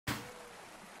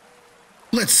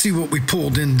Let's see what we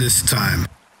pulled in this time.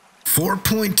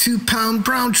 4.2 pound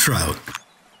brown trout.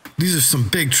 These are some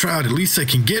big trout. At least they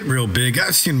can get real big.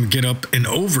 I've seen them get up and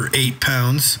over 8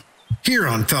 pounds here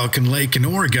on Falcon Lake in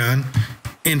Oregon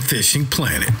in Fishing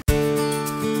Planet.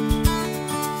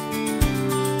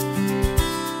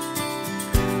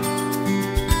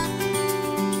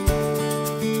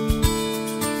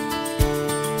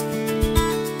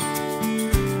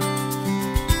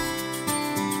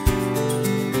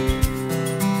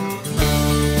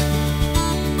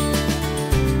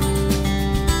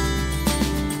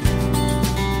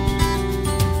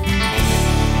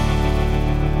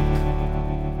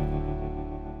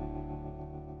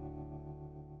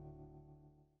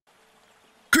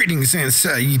 Greetings and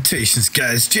salutations,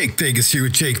 guys. Jake Vegas here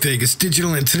with Jake Vegas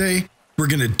Digital, and today we're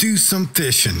gonna do some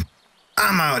fishing.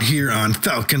 I'm out here on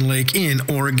Falcon Lake in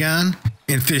Oregon,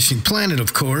 in Fishing Planet,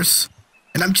 of course,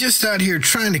 and I'm just out here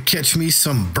trying to catch me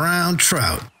some brown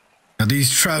trout. Now,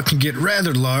 these trout can get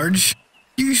rather large.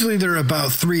 Usually they're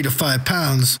about 3 to 5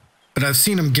 pounds, but I've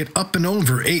seen them get up and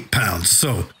over 8 pounds.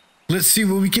 So let's see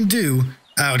what we can do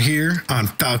out here on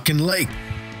Falcon Lake.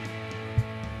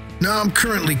 Now, I'm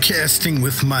currently casting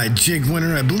with my jig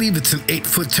winner. I believe it's an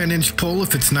 8-foot 10-inch pole.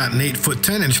 If it's not an 8-foot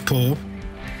 10-inch pole,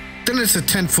 then it's a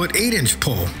 10-foot 8-inch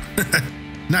pole.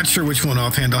 Not sure which one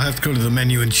offhand. I'll have to go to the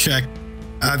menu and check.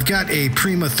 I've got a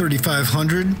Prima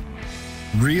 3500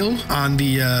 reel on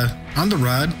the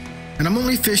rod, and I'm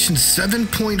only fishing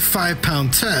 7.5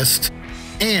 pound test,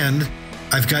 and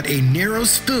I've got a narrow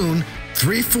spoon,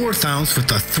 3/4 ounce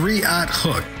with a 3/0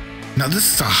 hook. Now,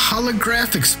 this is a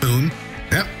holographic spoon.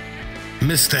 Yep.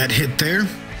 Missed that hit there.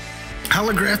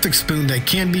 Holographic spoon that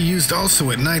can be used also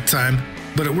at nighttime,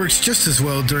 but it works just as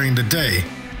well during the day.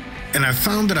 And I've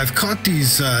found that I've caught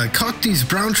these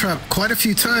brown trout quite a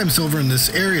few times over in this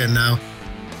area now.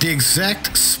 The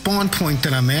exact spawn point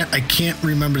that I'm at, I can't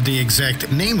remember the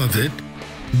exact name of it,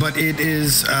 but it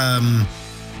is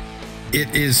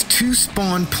 2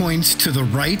 spawn points to the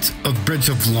right of Bridge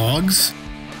of Logs.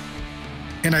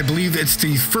 And I believe it's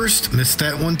the first, missed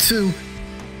that one too,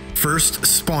 first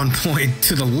spawn point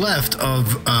to the left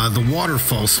of the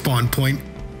waterfall spawn point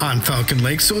on Falcon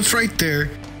Lake. So it's right there.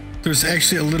 There's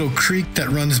actually a little creek that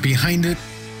runs behind it.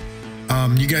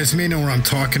 You guys may know where I'm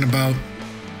talking about.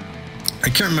 I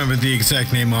can't remember the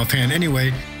exact name offhand.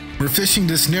 Anyway, we're fishing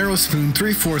this narrow spoon,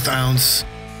 3/4 ounce.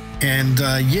 And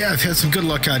yeah, I've had some good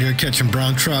luck out here catching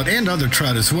brown trout and other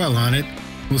trout as well on it.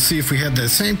 We'll see if we have that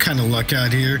same kind of luck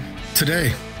out here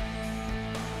today.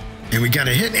 And we got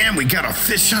a hit and we got a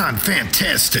fish on.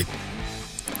 Fantastic.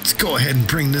 Let's go ahead and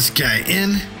bring this guy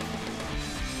in.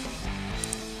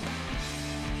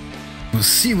 We'll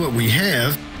see what we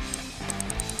have.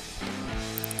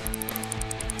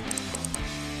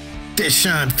 Fish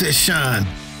on, fish on.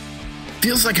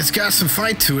 Feels like it's got some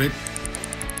fight to it.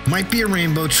 Might be a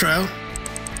rainbow trout.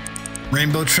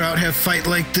 Rainbow trout have fight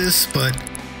like this, but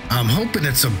I'm hoping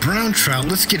it's a brown trout.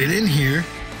 Let's get it in here.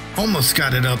 Almost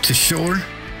got it up to shore.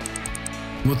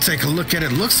 We'll take a look at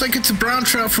it. Looks like it's a brown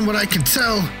trout from what I can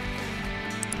tell.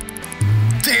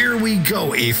 There we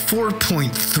go, a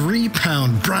 4.3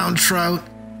 pound brown trout.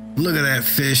 Look at that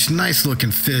fish, nice looking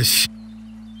fish.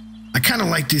 I kind of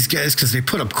like these guys because they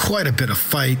put up quite a bit of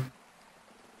fight.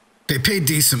 They pay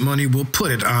decent money. We'll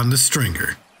put it on the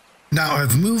stringer. Now,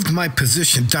 I've moved my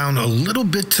position down a little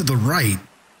bit to the right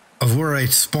of where I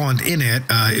spawned in at.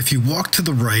 If you walk to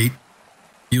the right,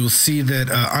 you'll see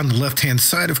that on the left-hand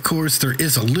side, of course, there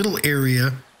is a little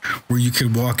area where you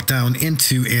could walk down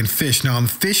into and fish. Now, I'm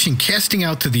fishing, casting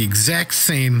out to the exact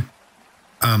same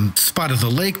spot of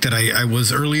the lake that I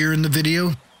was earlier in the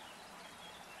video.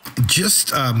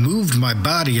 Just moved my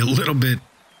body a little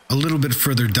bit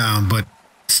further down, but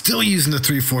still using the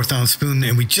 3/4 ounce spoon,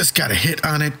 and we just got a hit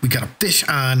on it. We got a fish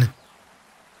on.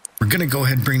 We're going to go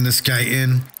ahead and bring this guy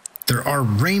in. There are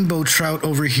rainbow trout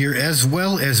over here as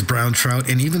well as brown trout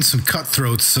and even some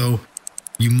cutthroats, so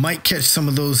you might catch some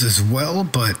of those as well,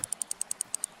 but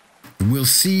we'll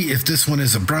see if this one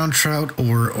is a brown trout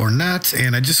or not.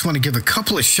 And I just want to give a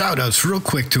couple of shout outs real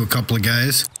quick to a couple of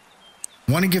guys.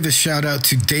 Want to give a shout out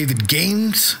to David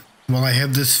Games while I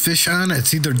have this fish on.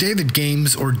 It's either David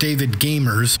Games or David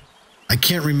Gamers. I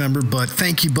can't remember, but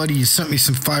thank you, buddy. You sent me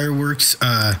some fireworks.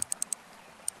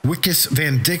 Wickus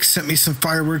Van Dyck sent me some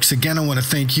fireworks. Again, I want to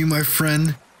thank you, my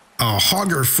friend.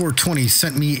 Hogger420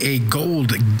 sent me a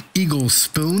gold eagle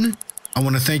spoon. I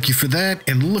want to thank you for that.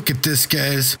 And look at this,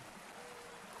 guys.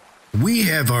 We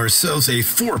have ourselves a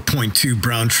 4.2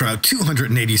 brown trout,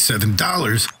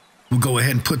 $287. We'll go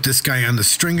ahead and put this guy on the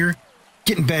stringer.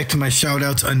 Getting back to my shout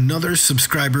outs, another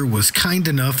subscriber was kind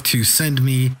enough to send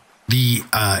me the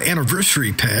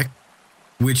anniversary pack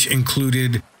which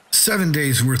included 7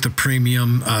 days worth of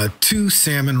premium, 2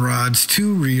 salmon rods,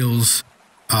 2 reels,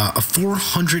 a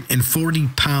 440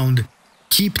 pound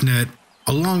keep net,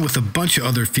 along with a bunch of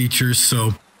other features.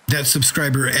 So that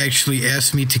subscriber actually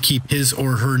asked me to keep his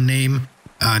or her name,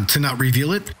 to not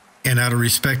reveal it. And out of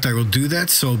respect, I will do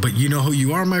that. So, but you know who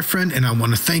you are, my friend, and I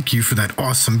want to thank you for that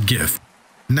awesome gift.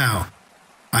 Now,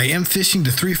 I am fishing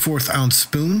the 3/4 ounce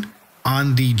spoon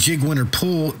on the Jig Winner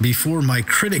pole. Before my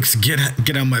critics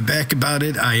get on my back about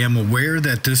it, I am aware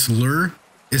that this lure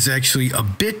is actually a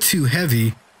bit too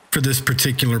heavy for this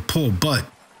particular pole, but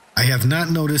I have not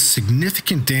noticed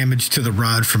significant damage to the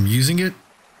rod from using it.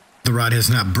 The rod has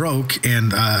not broke,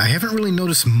 and I haven't really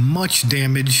noticed much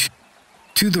damage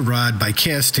to the rod by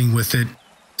casting with it.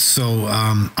 So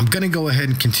I'm going to go ahead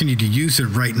and continue to use it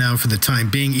right now for the time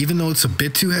being, even though it's a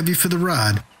bit too heavy for the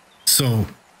rod. So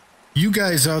you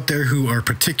guys out there who are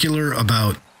particular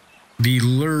about the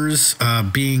lures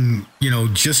being,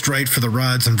 just right for the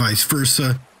rods and vice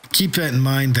versa, keep that in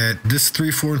mind that this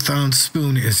 3/4 ounce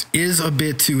spoon is a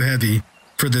bit too heavy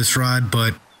for this rod.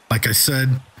 But like I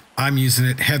said, I'm using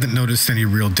it, haven't noticed any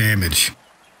real damage.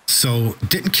 So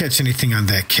didn't catch anything on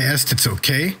that cast. It's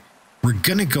okay. We're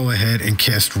going to go ahead and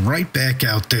cast right back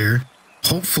out there.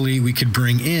 Hopefully we could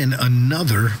bring in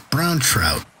another brown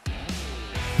trout.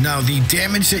 Now the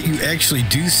damage that you actually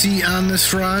do see on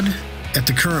this rod at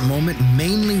the current moment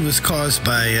mainly was caused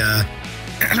by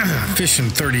fishing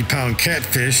 30-pound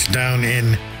catfish down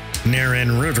in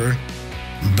Narran River.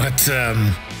 But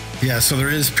yeah, so there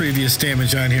is previous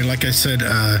damage on here. Like I said,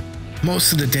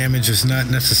 most of the damage is not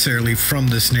necessarily from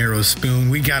this narrow spoon.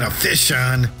 We got a fish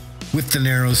on with the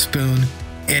narrow spoon,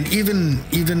 and even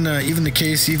the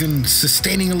case, even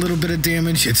sustaining a little bit of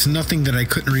damage, it's nothing that I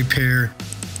couldn't repair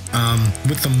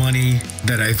with the money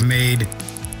that I've made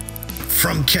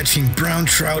from catching brown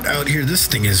trout out here. This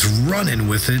thing is running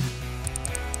with it.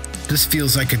 This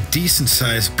feels like a decent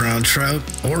sized brown trout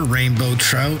or rainbow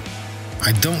trout.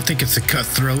 I don't think it's a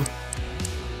cutthroat.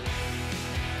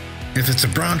 If it's a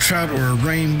brown trout or a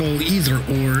rainbow, either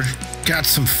or, got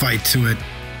some fight to it.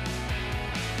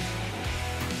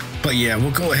 But yeah,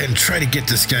 we'll go ahead and try to get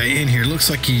this guy in here. Looks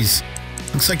like he's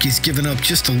given up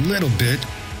just a little bit,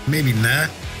 maybe not.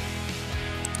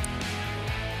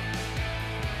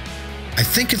 I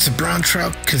think it's a brown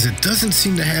trout because it doesn't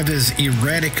seem to have as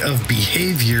erratic of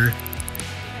behavior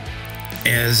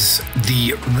as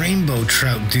the rainbow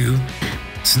trout do.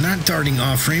 It's not darting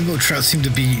off. Rainbow trout seem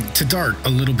to dart a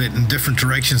little bit in different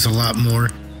directions a lot more.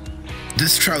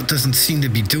 This trout doesn't seem to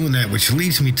be doing that, which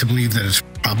leads me to believe that it's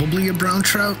probably a brown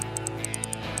trout.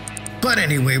 But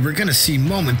anyway, we're going to see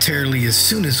momentarily as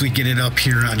soon as we get it up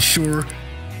here on shore.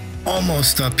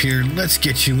 Almost up here. Let's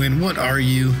get you in. What are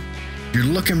you? You're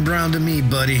looking brown to me,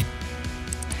 buddy.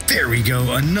 There we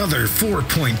go. Another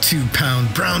 4.2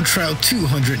 pound brown trout,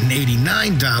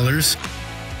 $289.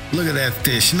 Look at that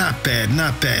fish. Not bad,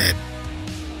 not bad.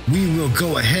 We will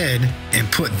go ahead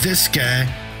and put this guy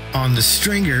on the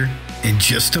stringer in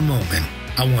just a moment.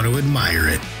 I want to admire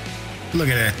it. Look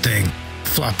at that thing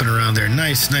flopping around there.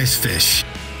 Nice, nice fish.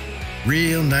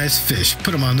 Real nice fish.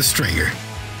 Put him on the stringer.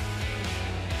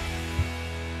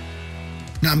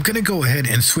 Now I'm going to go ahead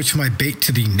and switch my bait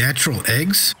to the natural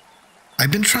eggs.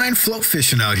 I've been trying float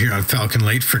fishing out here on Falcon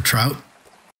Lake for trout.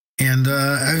 And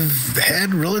I've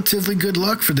had relatively good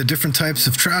luck for the different types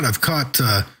of trout. I've caught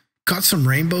some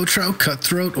rainbow trout,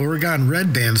 cutthroat, Oregon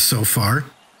red bands so far,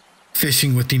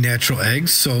 fishing with the natural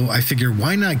eggs. So I figure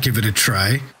why not give it a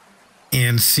try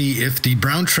and see if the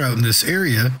brown trout in this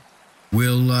area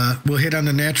will hit on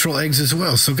the natural eggs as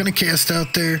well. So I'm going to cast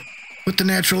out there with the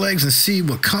natural eggs and see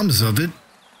what comes of it.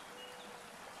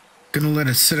 Going to let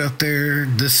it sit out there.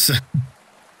 This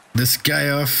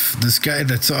guy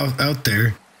that's out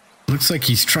there. Looks like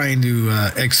he's trying to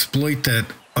exploit that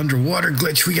underwater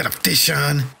glitch. We got a fish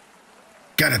on.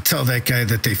 Gotta tell that guy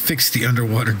that they fixed the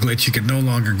underwater glitch. You can no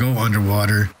longer go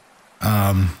underwater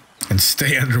and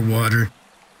stay underwater.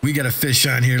 We got a fish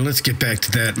on here. Let's get back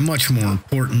to that. Much more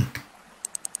important.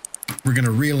 We're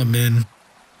gonna reel him in.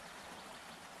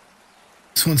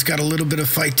 This one's got a little bit of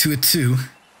fight to it too.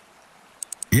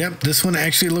 Yep, this one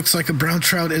actually looks like a brown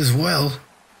trout as well.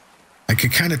 I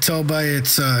could kind of tell by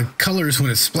its colors when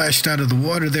it splashed out of the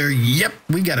water there. Yep,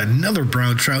 we got another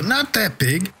brown trout. Not that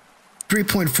big.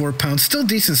 3.4 pounds. Still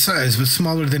decent size, but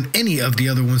smaller than any of the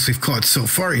other ones we've caught so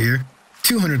far here.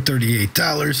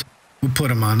 $238. We'll put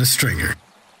them on the stringer.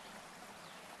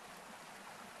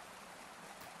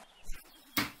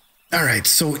 All right,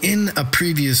 so in a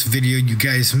previous video, you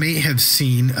guys may have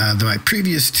seen my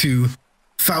previous 2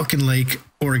 Falcon Lake,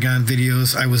 Oregon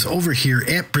videos. I was over here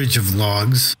at Bridge of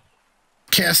Logs,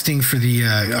 casting for the,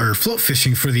 or float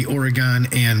fishing for the Oregon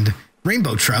and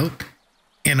rainbow trout.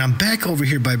 And I'm back over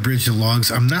here by Bridge of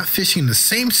Logs. I'm not fishing the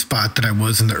same spot that I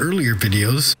was in the earlier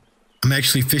videos. I'm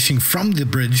actually fishing from the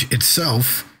bridge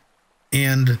itself.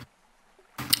 And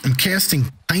I'm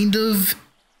casting kind of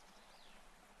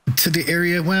to the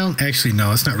area. Well, actually,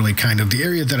 no, it's not really kind of. The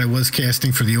area that I was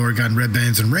casting for the Oregon red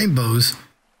bands and rainbows,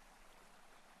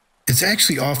 it's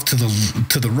actually off to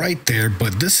the right there,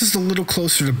 but this is a little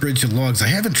closer to Bridge of Logs. I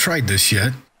haven't tried this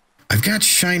yet. I've got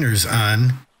shiners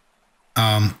on.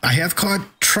 I have caught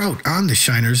trout on the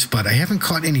shiners, but I haven't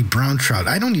caught any brown trout.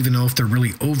 I don't even know if they're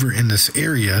really over in this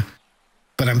area,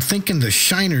 but I'm thinking the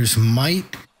shiners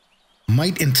might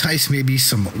entice maybe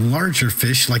some larger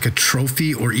fish like a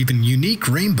trophy or even unique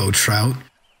rainbow trout,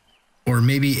 or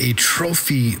maybe a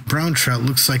trophy brown trout.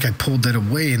 Looks like I pulled that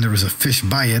away and there was a fish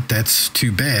by it. That's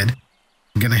too bad.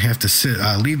 I'm gonna have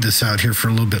to leave this out here for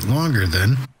a little bit longer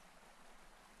then.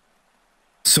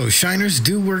 So shiners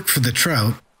do work for the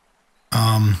trout.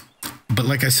 But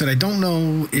like I said, I don't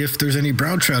know if there's any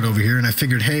brown trout over here, and I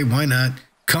figured, hey, why not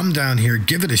come down here,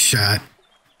 give it a shot,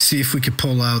 see if we could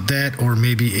pull out that or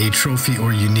maybe a trophy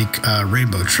or unique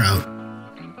rainbow trout.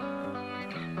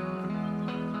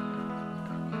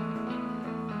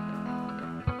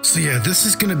 So yeah, this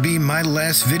is going to be my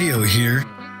last video here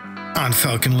on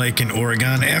Falcon Lake in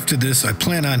Oregon. After this, I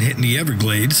plan on hitting the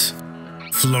Everglades,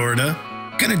 Florida.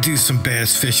 Gonna do some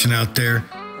bass fishing out there.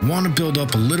 Want to build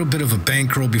up a little bit of a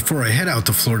bankroll before I head out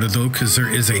to Florida though, because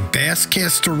there is a bass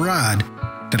caster rod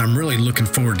that I'm really looking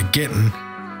forward to getting.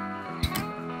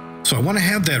 So I want to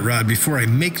have that rod before I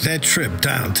make that trip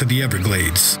down to the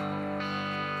Everglades.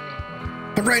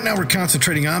 But right now we're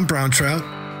concentrating on brown trout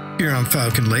here on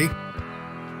Falcon Lake.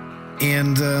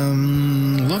 And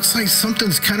looks like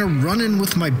something's kind of running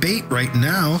with my bait right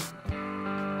now.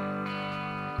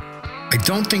 I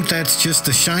don't think that's just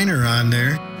a shiner on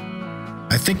there.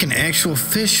 I think an actual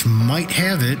fish might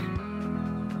have it.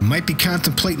 Might be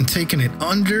contemplating taking it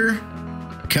under.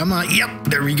 Come on. Yep,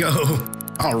 there we go.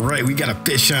 All right, we got a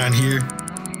fish on here.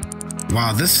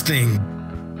 Wow, this thing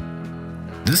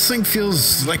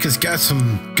feels like it's got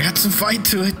some fight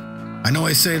to it. I know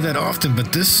I say that often,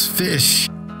 but this fish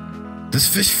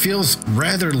feels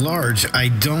rather large. I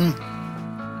don't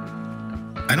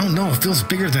know. It feels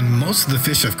bigger than most of the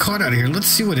fish I've caught out of here. Let's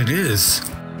see what it is.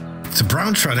 It's a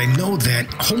brown trout. I know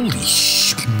that. Holy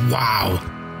sh! Wow.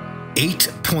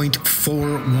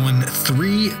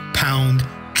 8.413 pound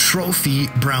trophy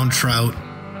brown trout.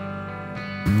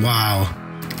 Wow.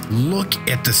 Look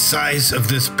at the size of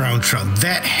this brown trout.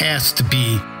 That has to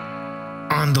be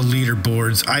on the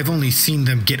leaderboards. I've only seen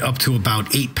them get up to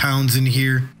about 8 pounds in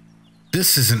here.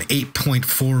 This is an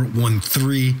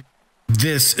 8.413.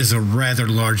 This is a rather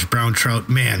large brown trout.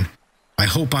 Man, I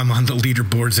hope I'm on the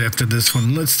leaderboards after this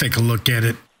one. Let's take a look at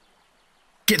it.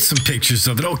 Get some pictures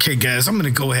of it. Okay, guys, I'm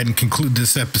going to go ahead and conclude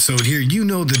this episode here. You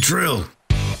know the drill.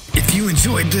 If you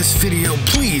enjoyed this video,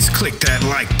 please click that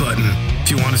like button.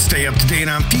 If you want to stay up to date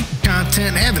on future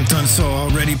content, haven't done so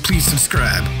already, please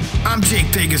subscribe. I'm Jake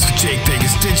Vegas with Jake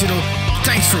Vegas Digital.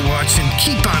 Thanks for watching.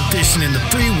 Keep on fishing in the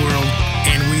free world.